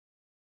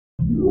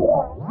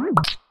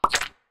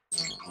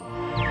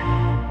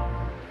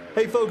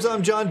Hey folks,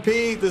 I'm John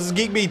P. This is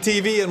Geek Beat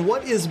TV, and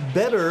what is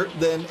better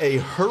than a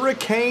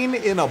hurricane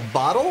in a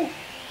bottle?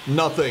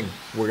 Nothing.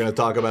 We're going to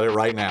talk about it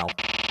right now.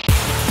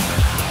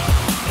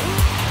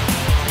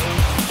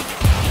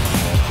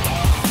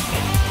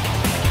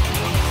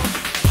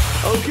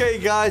 Okay,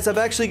 guys, I've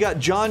actually got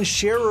John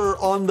Scherer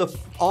on the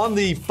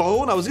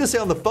phone. I was going to say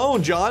on the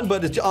phone, John,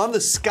 but it's on the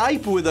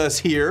Skype with us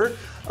here.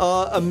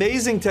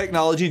 Amazing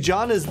technology.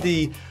 John is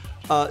the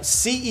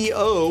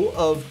CEO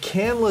of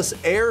Canless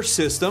Air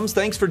Systems.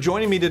 Thanks for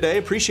joining me today.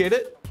 Appreciate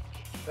it.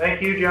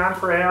 Thank you, John,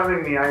 for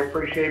having me. I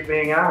appreciate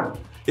being on.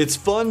 It's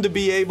fun to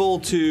be able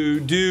to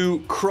do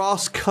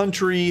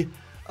cross-country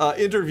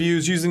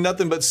interviews using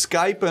nothing but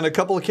Skype and a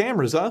couple of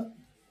cameras, huh?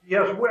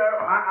 Yes, well,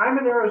 I'm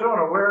in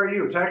Arizona. Where are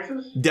you,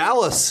 Texas?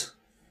 Dallas.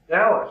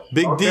 Dallas.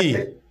 Big okay.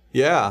 D.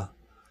 Yeah.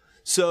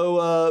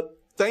 So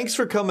thanks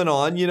for coming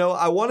on. You know,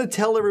 I want to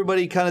tell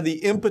everybody kind of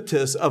the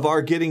impetus of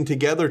our getting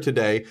together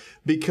today,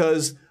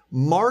 because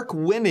Mark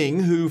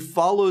Winning, who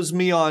follows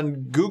me on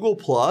Google+,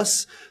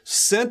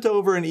 sent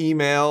over an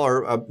email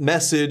or a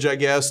message, I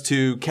guess,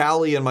 to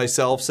Callie and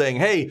myself saying,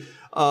 hey,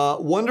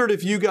 wondered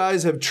if you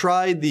guys have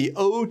tried the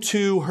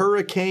O2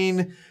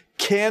 Hurricane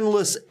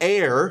Canless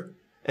Air,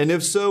 and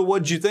if so,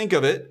 what'd you think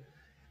of it?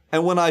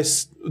 And when my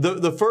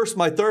first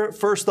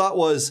thought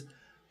was,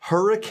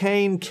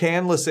 Hurricane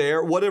Canless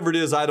Air, whatever it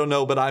is, I don't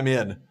know, but I'm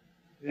in.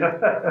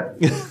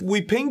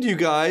 We pinged you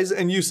guys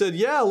and you said,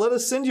 yeah, let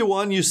us send you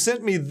one. You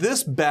sent me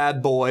this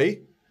bad boy.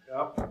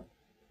 Yep.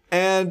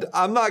 And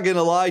I'm not going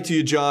to lie to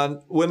you,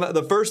 John. When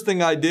the first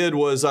thing I did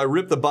was I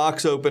ripped the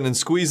box open and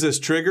squeezed this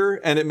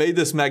trigger, and it made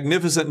this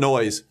magnificent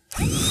noise.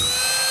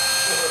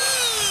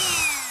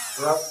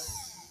 Yep.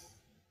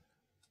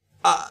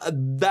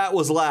 That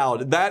was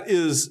loud. That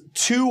is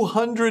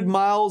 200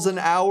 miles an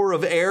hour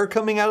of air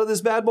coming out of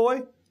this bad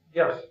boy?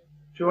 Yes,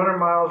 200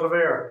 miles of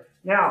air.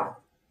 Now,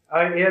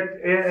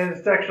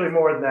 it's actually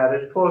more than that.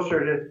 It's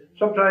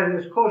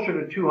sometimes it's closer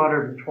to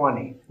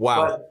 220.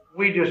 Wow. But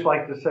we just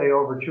like to say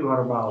over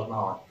 200 miles an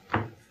hour.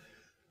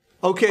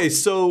 Okay,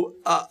 so,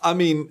 I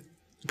mean,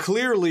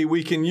 clearly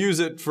we can use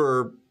it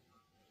for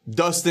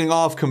dusting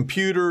off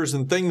computers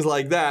and things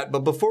like that.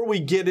 But before we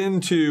get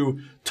into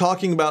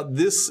talking about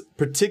this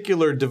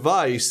particular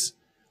device,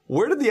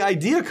 where did the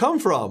idea come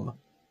from?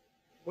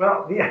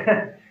 Well,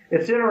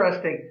 it's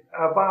interesting.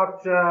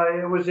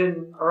 It was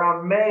in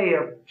around May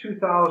of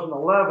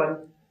 2011,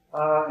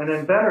 an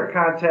inventor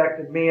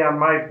contacted me on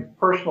my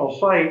personal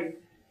site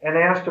and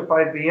asked if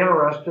I'd be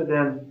interested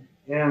in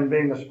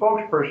being the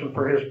spokesperson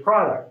for his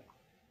product.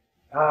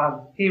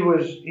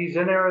 He's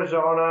in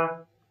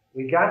Arizona.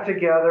 We got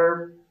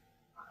together.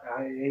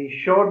 He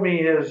showed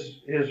me his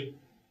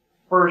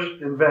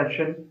first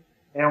invention,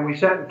 and we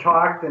sat and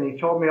talked, and he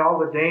told me all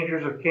the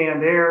dangers of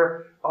canned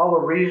air, all the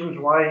reasons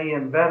why he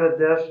invented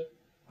this.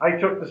 I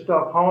took the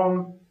stuff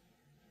home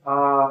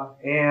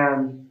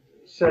and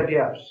said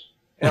yes.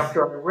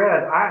 After I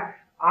read,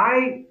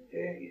 I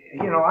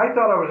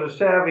thought I was a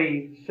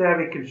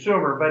savvy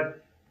consumer,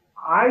 but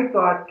I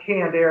thought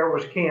canned air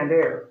was canned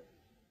air.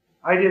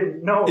 I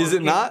didn't know. Is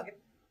it not?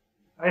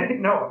 I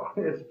didn't know.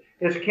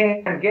 It's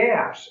canned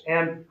gas,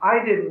 and I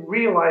didn't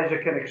realize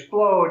it can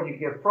explode. You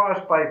get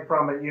frostbite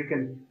from it. You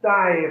can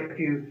die if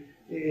you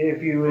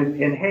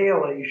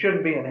inhale it. You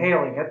shouldn't be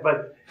inhaling it,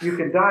 but you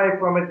can die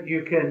from it.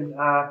 You can.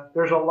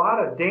 There's a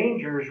lot of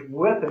dangers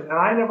with it, and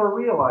I never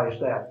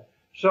realized that.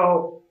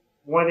 So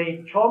when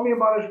he told me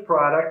about his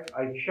product,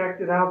 I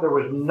checked it out. There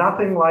was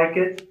nothing like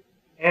it,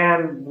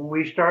 and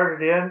we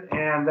started in,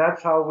 and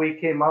that's how we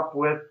came up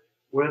with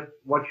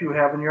what you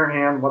have in your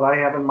hand, what I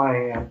have in my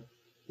hand,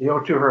 the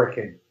O2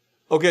 Hurricane.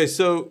 Okay,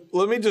 so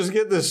let me just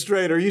get this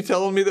straight. Are you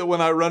telling me that when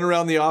I run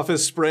around the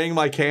office spraying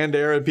my canned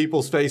air at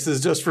people's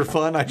faces just for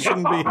fun, I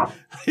shouldn't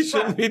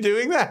be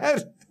doing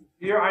that?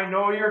 I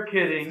know you're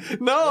kidding.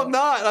 No, I'm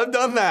not. I've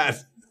done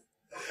that.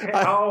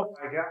 Oh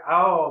my God.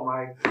 Oh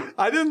my.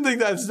 I didn't think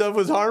that stuff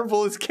was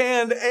harmful. It's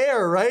canned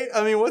air, right?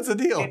 I mean, what's the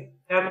deal?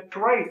 That's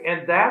right.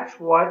 And that's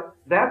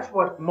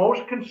what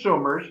most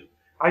consumers,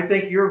 I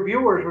think your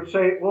viewers would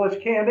say, well,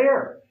 it's canned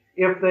air.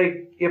 If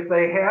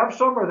they have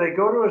some, or they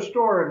go to a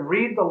store and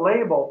read the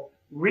label,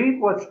 read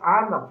what's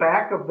on the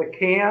back of the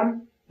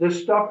can,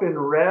 this stuff in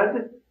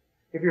red.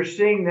 If you're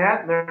seeing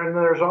that, and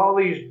there's all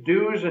these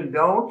do's and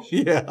don'ts.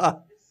 Yeah.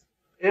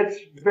 It's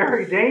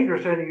very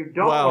dangerous, and you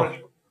don't want to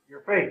spray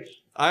your face.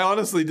 I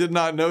honestly did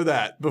not know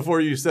that before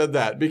you said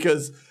that,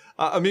 because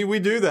I mean, we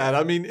do that.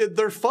 I mean,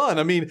 they're fun.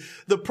 I mean,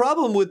 the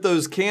problem with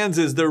those cans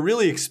is they're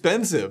really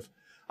expensive.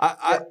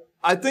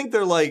 I think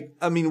they're like,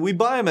 I mean, we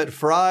buy them at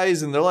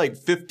Fry's and they're like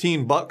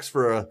 $15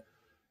 for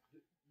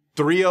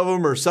 3 of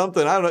them or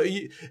something. I don't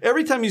know.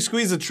 Every time you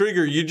squeeze a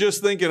trigger, you're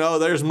just thinking, oh,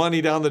 there's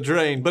money down the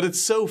drain. But it's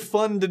so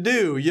fun to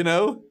do, you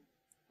know?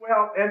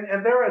 Well,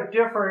 and they're a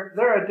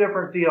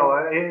different deal.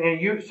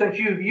 And since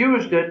you've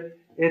used it,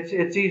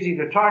 it's easy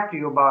to talk to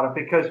you about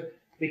it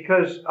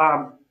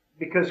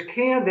because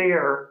canned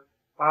air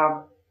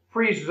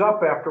freezes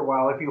up after a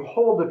while. If you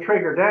hold the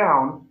trigger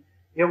down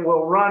it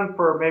will run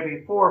for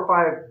maybe 4 or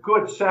 5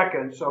 good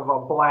seconds of a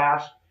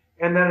blast,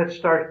 and then it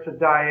starts to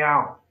die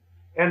out.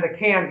 And the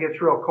can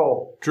gets real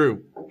cold.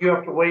 True. You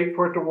have to wait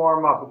for it to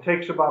warm up. It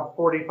takes about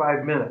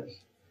 45 minutes.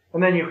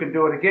 And then you can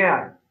do it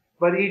again.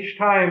 But each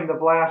time the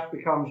blast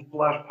becomes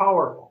less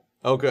powerful.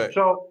 Okay.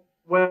 So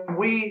when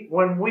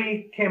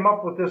we came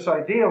up with this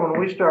idea, when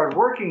we started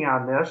working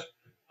on this,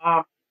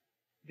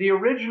 the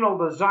original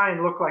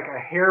design looked like a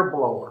hair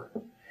blower.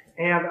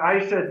 And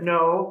I said,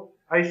 no.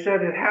 I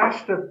said it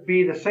has to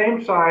be the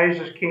same size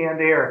as canned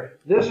air.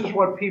 This is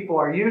what people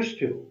are used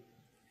to.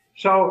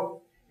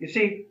 So you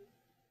see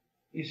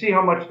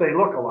how much they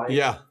look alike.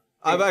 Yeah.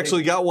 I've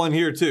actually got one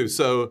here too.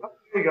 So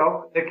there you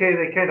go. Okay,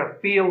 they kind of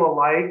feel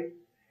alike.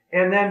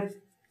 And then,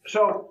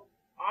 so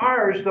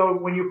ours though,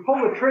 when you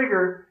pull the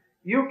trigger,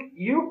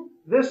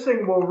 this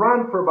thing will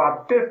run for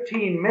about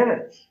 15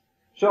 minutes.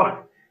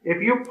 So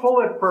if you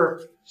pull it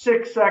for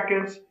 6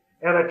 seconds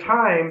at a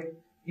time,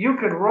 you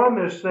can run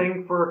this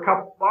thing for a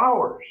couple of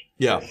hours.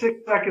 Yeah.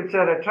 6 seconds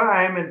at a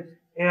time,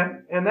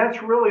 and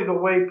that's really the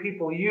way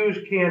people use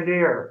canned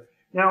air.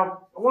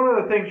 Now, one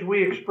of the things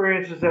we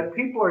experience is that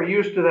people are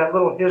used to that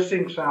little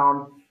hissing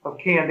sound of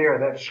canned air,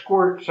 that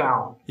squirt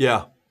sound.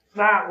 Yeah. It's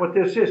not what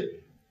this is.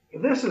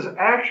 This is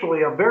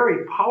actually a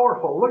very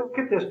powerful, look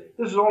at this.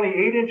 This is only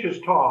 8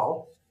 inches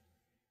tall.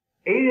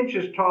 8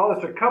 inches tall,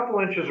 it's a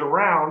couple inches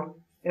around,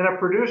 and it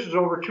produces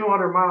over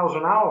 200 miles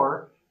an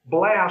hour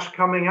blast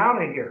coming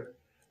out of here.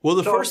 Well,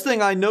 the first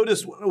thing I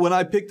noticed when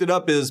I picked it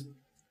up is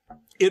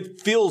it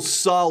feels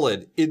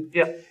solid.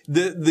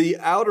 The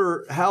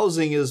outer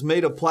housing is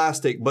made of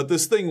plastic, but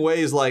this thing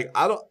weighs like,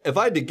 if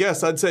I had to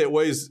guess, I'd say it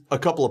weighs a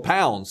couple of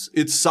pounds.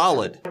 It's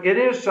solid. It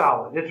is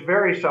solid. It's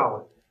very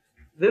solid.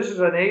 This is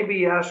an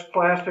ABS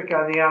plastic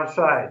on the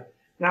outside.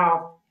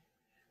 Now,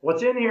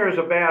 what's in here is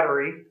a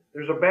battery.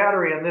 There's a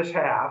battery in this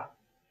half.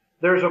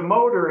 There's a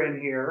motor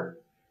in here.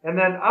 And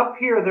then up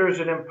here, there's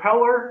an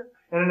impeller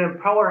and an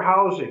impeller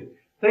housing.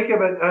 Think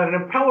of it, an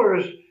impeller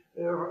is,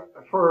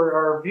 for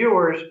our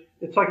viewers,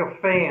 it's like a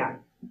fan.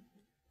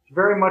 It's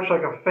very much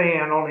like a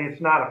fan, only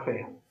it's not a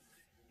fan.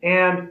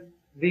 And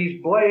these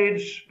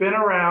blades spin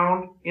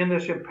around in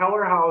this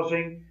impeller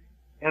housing,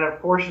 and it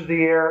forces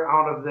the air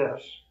out of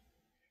this.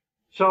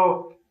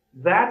 So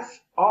that's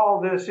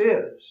all this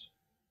is.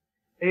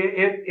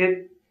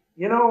 You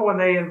know, when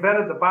they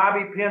invented the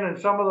bobby pin and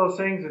some of those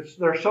things,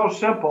 they're so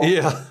simple.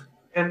 Yeah.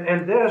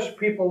 And this,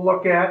 people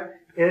look at,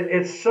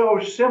 it's so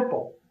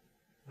simple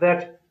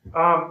that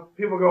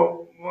people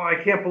go, well, I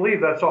can't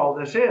believe that's all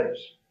this is.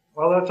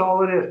 Well, that's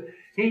all it is.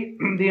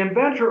 The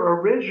inventor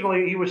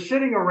originally, he was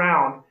sitting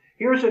around.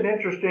 Here's an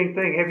interesting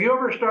thing. Have you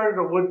ever started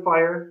a wood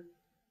fire?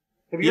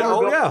 Have you ever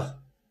built? Yeah.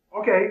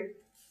 Okay.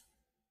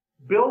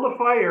 Build a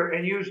fire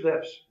and use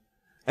this.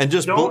 And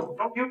just don't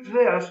use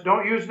this.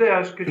 Don't use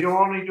this because you'll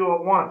only do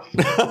it once.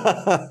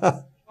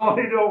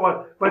 Only do it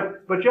once.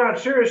 But John,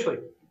 seriously,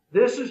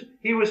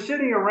 he was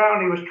sitting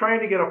around. He was trying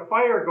to get a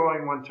fire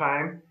going one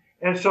time,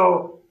 and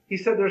so he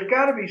said, "There's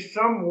got to be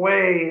some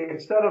way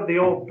instead of the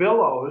old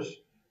billows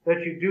that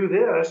you do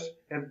this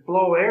and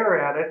blow air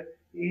at it."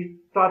 He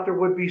thought there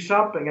would be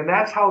something, and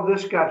that's how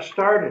this got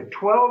started.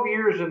 12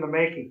 years in the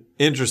making.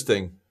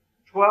 Interesting.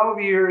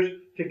 12 years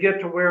to get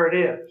to where it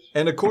is.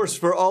 And of course,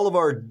 for all of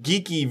our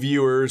geeky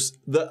viewers,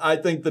 I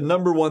think the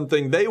number one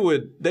thing they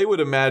would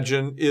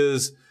imagine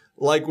is,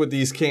 like with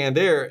these canned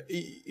air,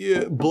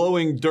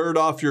 blowing dirt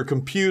off your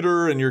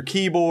computer and your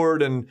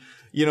keyboard, and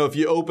if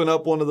you open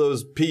up one of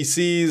those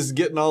PCs,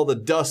 getting all the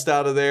dust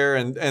out of there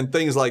and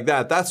things like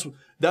that.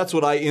 That's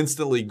what I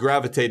instantly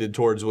gravitated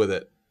towards with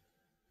it.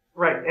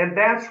 Right, and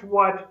that's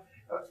what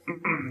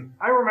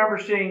I remember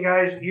seeing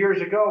guys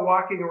years ago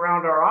walking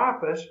around our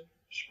office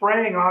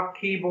spraying off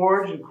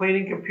keyboards and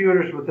cleaning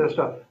computers with this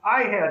stuff.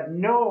 I had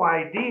no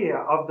idea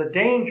of the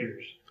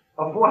dangers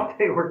of what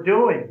they were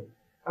doing.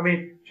 I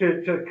mean,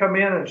 to come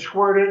in and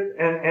squirt it,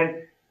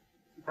 and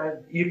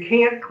you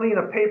can't clean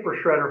a paper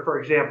shredder,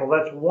 for example.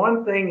 That's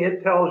one thing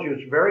it tells you.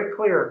 It's very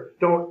clear.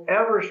 Don't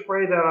ever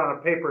spray that on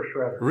a paper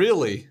shredder.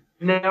 Really?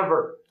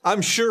 Never.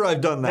 I'm sure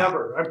I've done that.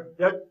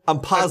 Never. I'm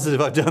positive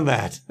I've done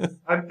that.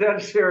 I'm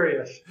dead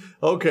serious.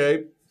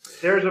 Okay.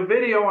 There's a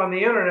video on the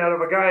internet of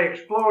a guy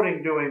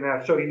exploding doing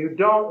that, so you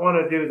don't want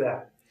to do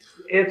that.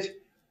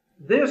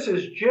 This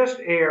is just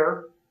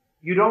air.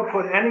 You don't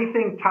put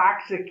anything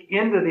toxic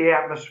into the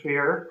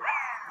atmosphere.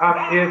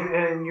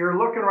 And you're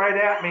looking right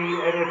at me,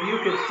 and if you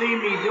could see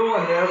me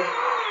doing this,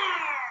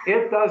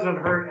 it doesn't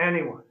hurt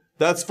anyone.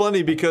 That's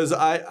funny because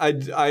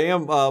I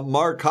am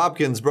Mark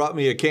Hopkins brought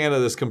me a can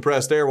of this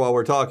compressed air while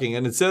we're talking,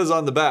 and it says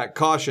on the back,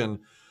 caution,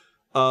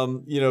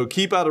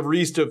 keep out of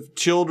reach of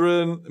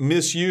children.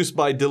 Misuse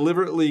by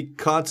deliberately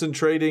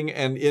concentrating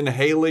and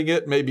inhaling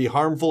it may be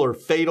harmful or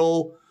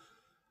fatal.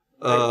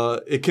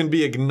 It can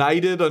be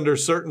ignited under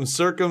certain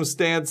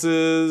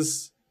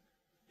circumstances.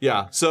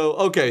 Yeah. So,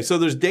 okay. So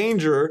there's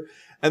danger,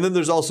 and then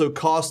there's also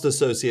cost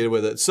associated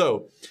with it.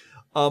 So,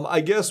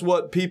 I guess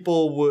what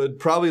people would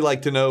probably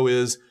like to know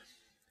is,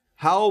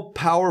 how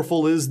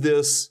powerful is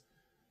this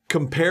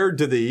compared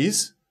to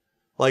these?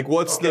 Like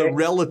what's the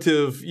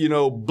relative,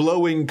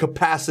 blowing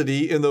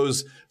capacity in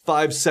those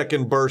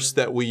 5-second bursts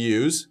that we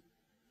use?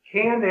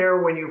 Canned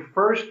air, when you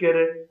first get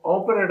it,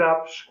 open it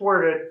up,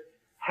 squirt it,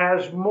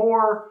 has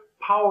more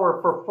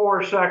power for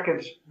 4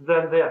 seconds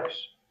than this.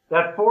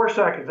 That 4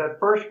 seconds, that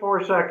first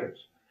 4 seconds.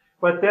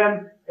 But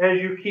then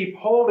as you keep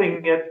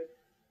holding it,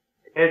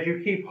 as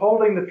you keep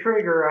holding the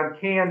trigger on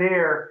canned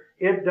air,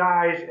 it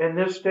dies, and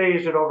this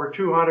stays at over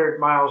 200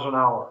 miles an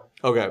hour.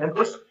 Okay. And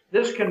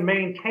this can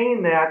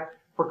maintain that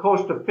for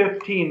close to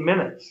 15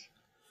 minutes.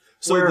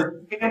 So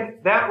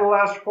that will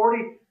last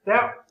 40,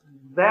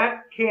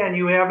 that can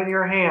you have in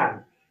your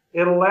hand,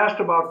 it'll last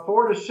about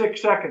 4 to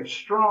 6 seconds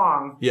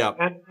strong,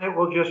 and it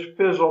will just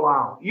fizzle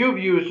out. You've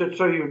used it,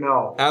 so you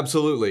know.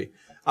 Absolutely.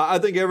 I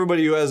think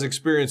everybody who has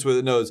experience with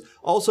it knows.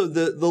 Also,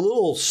 the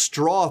little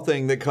straw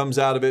thing that comes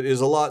out of it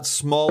is a lot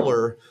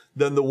smaller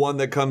than the one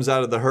that comes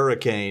out of the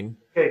Hurricane.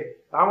 Okay,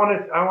 I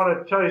want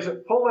to tell you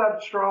something. Pull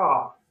that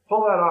straw off.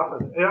 Pull that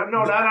off.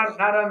 No,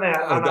 not on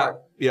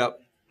that. Yep.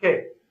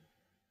 Okay.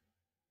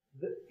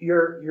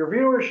 Your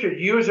viewers should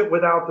use it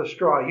without the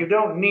straw. You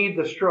don't need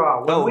the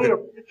straw. When we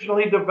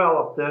originally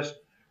developed this,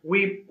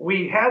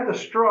 we had the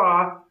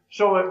straw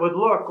so it would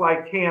look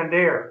like canned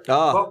air.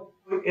 But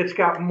it's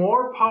got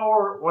more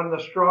power when the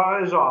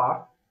straw is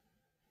off.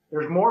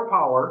 There's more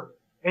power,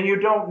 and you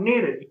don't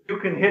need it. You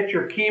can hit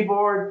your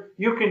keyboard.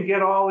 You can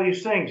get all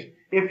these things.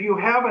 If you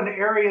have an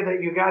area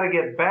that you got to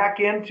get back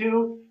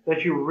into,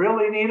 that you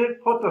really need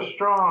it, put the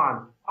straw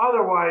on.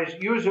 Otherwise,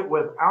 use it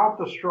without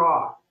the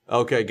straw.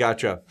 Okay,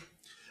 gotcha.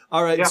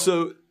 All right,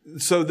 so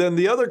then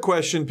the other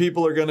question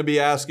people are going to be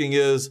asking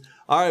is,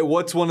 all right,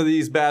 what's one of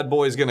these bad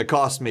boys going to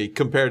cost me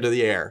compared to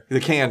the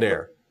canned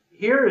air?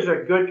 Here is a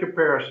good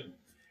comparison.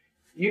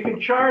 You can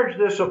charge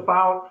this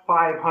about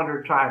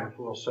 500 times,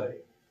 we'll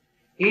say.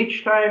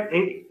 Each time,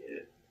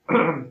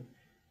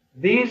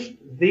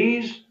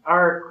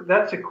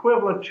 that's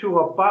equivalent to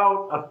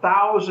about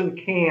 1,000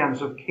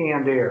 cans of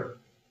canned air.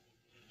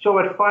 So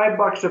at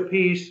 $5 a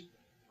piece,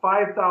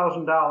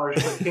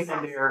 $5,000 for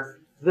canned air.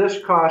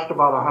 This cost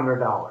about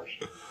 $100.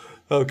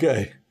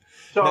 Okay.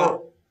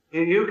 So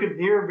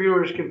your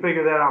viewers can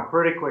figure that out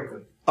pretty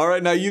quickly. All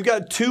right. Now you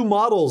got 2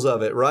 models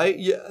of it, right?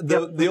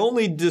 The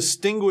only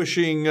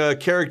distinguishing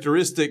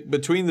characteristic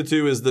between the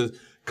two is the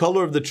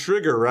color of the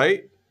trigger,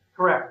 right?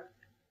 Correct.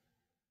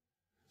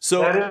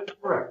 So that is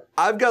correct.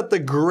 I've got the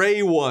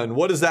gray one.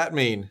 What does that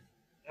mean?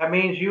 That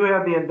means you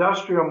have the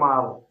industrial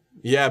model.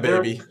 Yeah,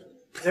 baby.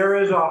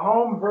 There is a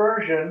home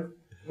version.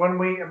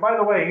 By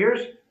the way,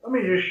 let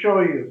me just show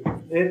you.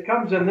 It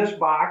comes in this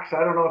box.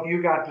 I don't know if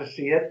you got to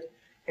see it.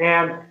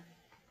 And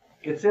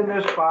it's in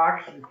this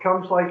box. It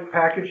comes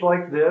packaged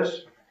like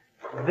this.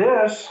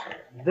 This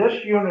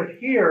unit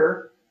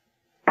here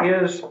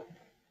is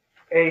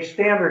a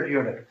standard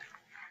unit.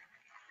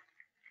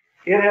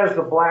 It has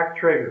the black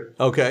trigger.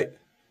 Okay.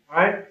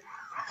 Right?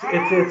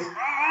 It's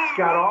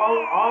got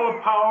all the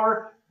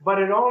power, but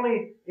it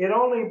only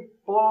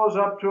blows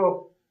up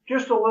to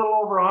just a little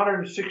over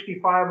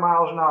 165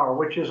 miles an hour,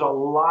 which is a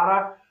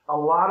lot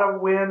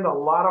of wind, a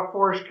lot of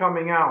force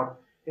coming out.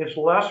 It's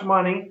less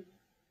money,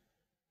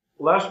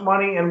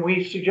 and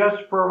we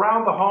suggest for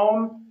around the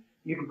home,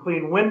 you can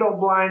clean window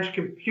blinds,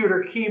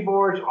 computer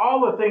keyboards,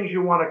 all the things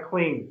you want to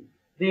clean.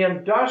 The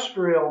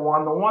industrial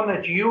one, the one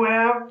that you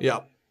have,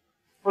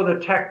 for the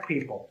tech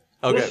people.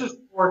 Okay. This is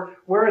where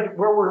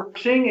we're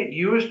seeing it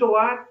used a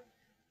lot.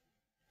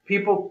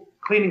 People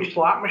cleaning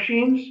slot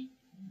machines,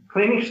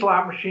 cleaning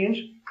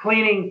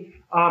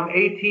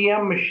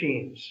ATM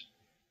machines,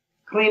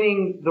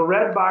 cleaning the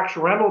red box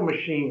rental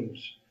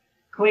machines,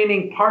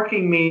 cleaning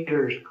parking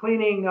meters,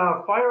 cleaning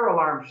fire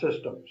alarm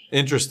systems.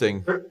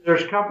 Interesting.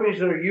 There's companies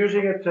that are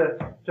using it to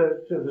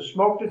the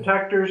smoke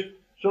detectors.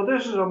 So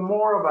this is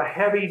more of a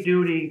heavy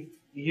duty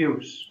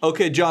use.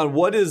 Okay, John,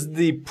 what is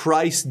the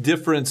price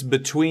difference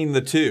between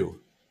the two?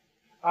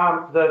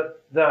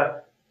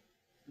 The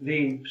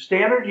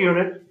standard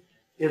unit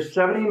is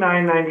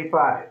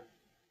 $79.95.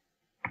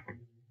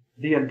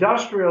 The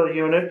industrial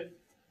unit,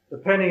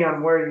 depending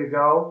on where you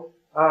go,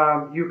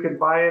 you can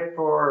buy it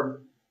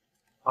for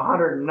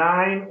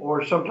 $109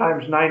 or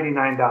sometimes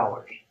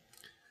 $99.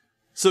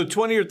 So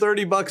 20 or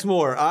 30 bucks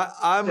more.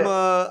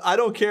 I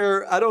don't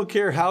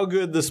care how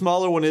good the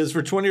smaller one is.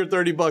 For 20 or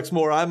 30 bucks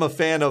more, I'm a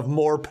fan of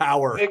more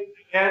power.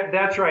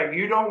 That's right.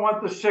 You don't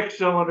want the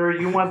 6-cylinder,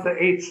 you want the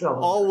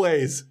 8-cylinder.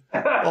 Always.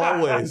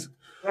 Always.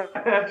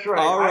 That's right.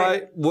 All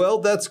right. Well,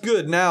 that's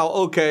good. Now,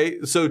 okay,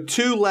 so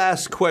 2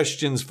 last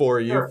questions for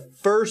you. Sure.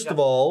 First of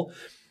all,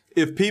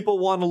 if people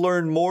want to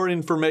learn more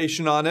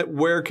information on it,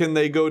 where can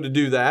they go to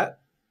do that?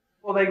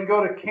 Well, they can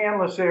go to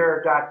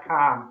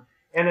canlessair.com,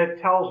 and it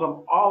tells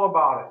them all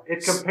about it.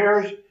 It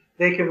compares.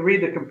 They can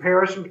read the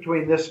comparison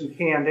between this and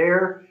canned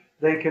air.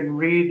 They can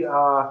read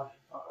all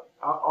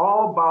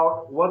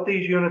about what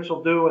these units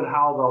will do and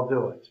how they'll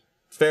do it.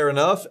 Fair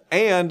enough.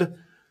 And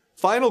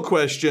final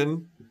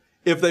question,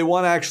 if they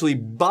want to actually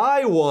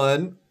buy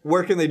one,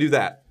 where can they do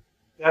that?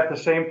 At the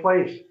same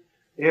place.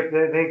 If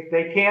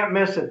they can't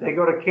miss it, they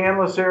go to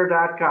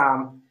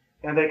canlessair.com,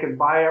 and they can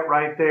buy it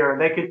right there.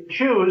 And they could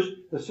choose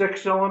the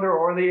 6-cylinder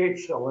or the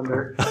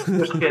 8-cylinder.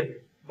 Just kidding.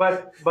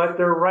 But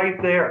they're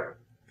right there.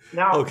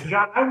 Now, okay.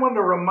 John, I want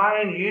to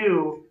remind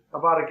you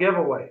about a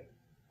giveaway.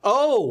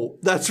 Oh,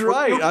 that's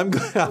right. I'm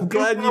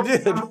glad you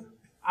did.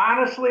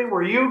 Honestly,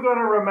 were you going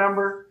to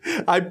remember?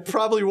 I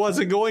probably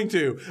wasn't going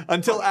to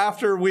until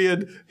after we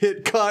had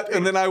hit cut,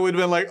 and then I would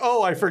have been like,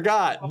 oh, I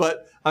forgot.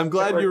 But I'm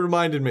glad you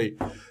reminded me.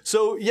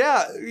 So,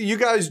 yeah, you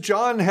guys,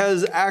 John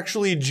has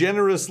actually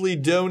generously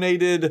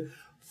donated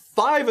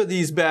 5 of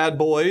these bad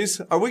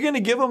boys. Are we going to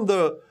give them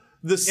the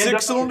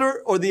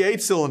 6-cylinder or the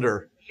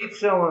 8-cylinder?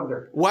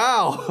 8-cylinder.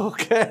 Wow.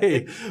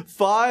 Okay.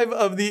 5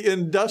 of the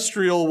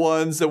industrial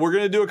ones that we're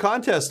going to do a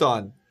contest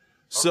on.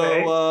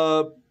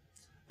 So,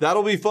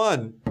 that'll be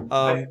fun.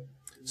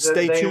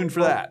 Stay tuned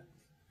for that.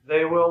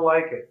 They will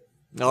like it.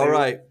 All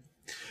right.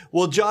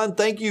 Well, John,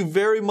 thank you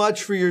very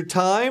much for your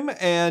time.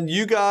 And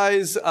you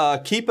guys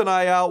keep an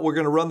eye out. We're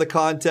going to run the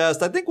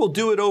contest. I think we'll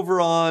do it over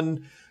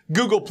on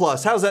Google+.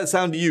 How's that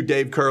sound to you,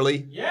 Dave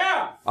Curley?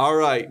 Yeah. All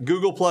right.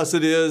 Google+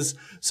 it is.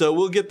 So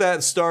we'll get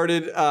that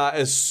started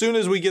as soon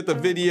as we get the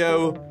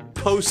video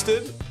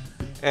posted.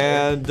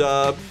 And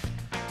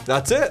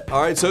that's it.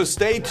 All right, so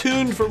stay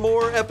tuned for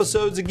more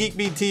episodes of Geek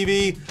Beat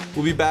TV.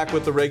 We'll be back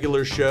with the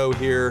regular show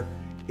here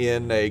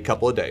in a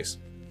couple of days.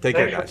 Take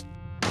care, guys.